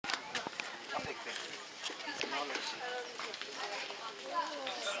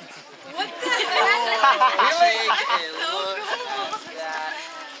and look at that.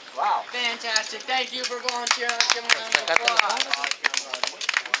 Wow. Fantastic. Thank you for volunteering. Give them an applause.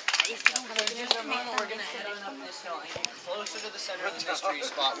 In just a moment, we're going to head on up this hill and get closer to the center of the mystery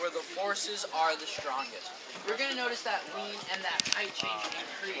spot where the forces are the strongest. We're going to notice that lean and that height change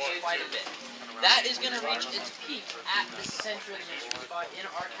increase quite a bit. That is going to reach its peak at the center of the mystery spot in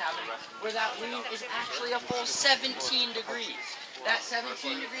our cavity, where that lean is actually a full 17 degrees. That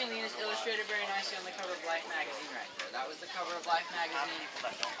 17-degree lean is illustrated very nicely on the cover of Life magazine right there. That was the cover of Life magazine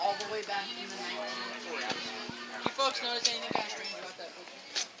all the way back in the 1940s. You folks notice anything kind of strange about that picture?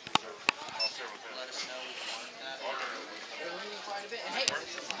 Let us know if you want that. They're leaning quite a bit. And hey,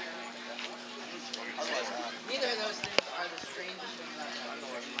 neither of those things are the strangest things I've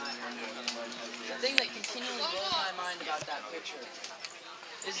ever seen in my life. The thing that continually blows my mind about that picture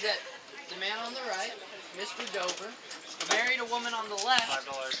is that the man on the right, Mr. Dover, married a woman on the left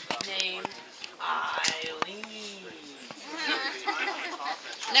named Eileen.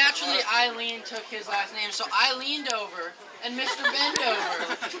 Naturally, Eileen took his last name, so I leaned over, and Mr.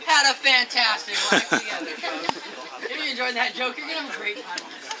 Bendover had a fantastic life together, folks. If you enjoyed that joke, you're going to have a great time on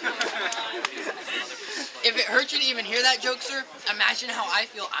this. If it hurts you to even hear that joke, sir, imagine how I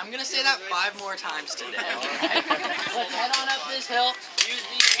feel. I'm going to say that 5 more times today. Right? Let's head on up this hill. Use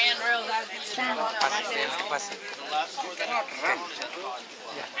these handrails as we stand on up.